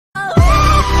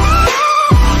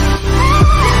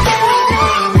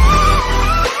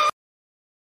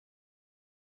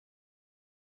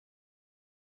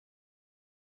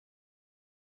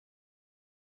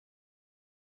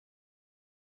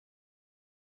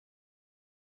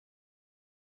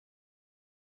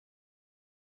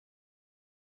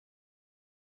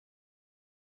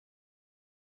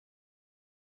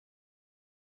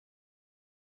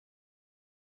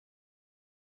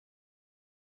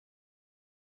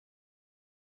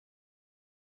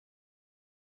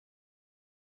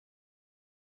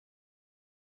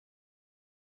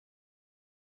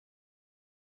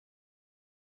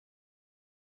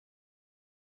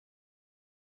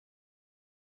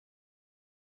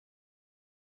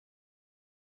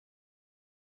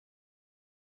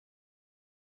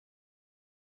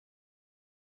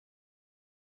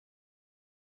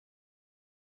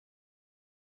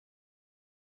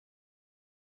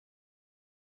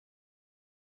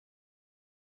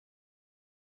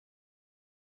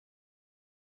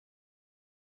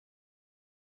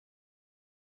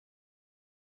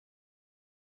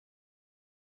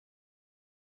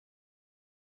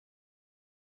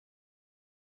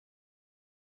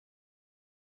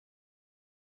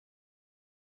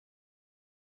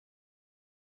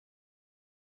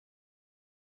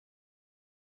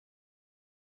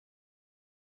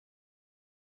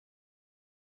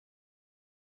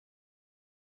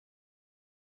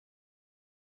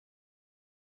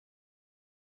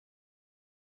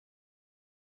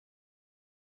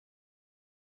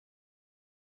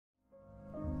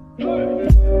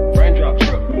Raindrop,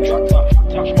 drop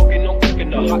top smoking, no cooking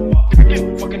the hot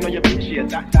pot. Fucking on your bitch, yeah,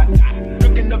 that.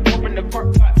 Cooking up, open the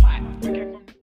park pot.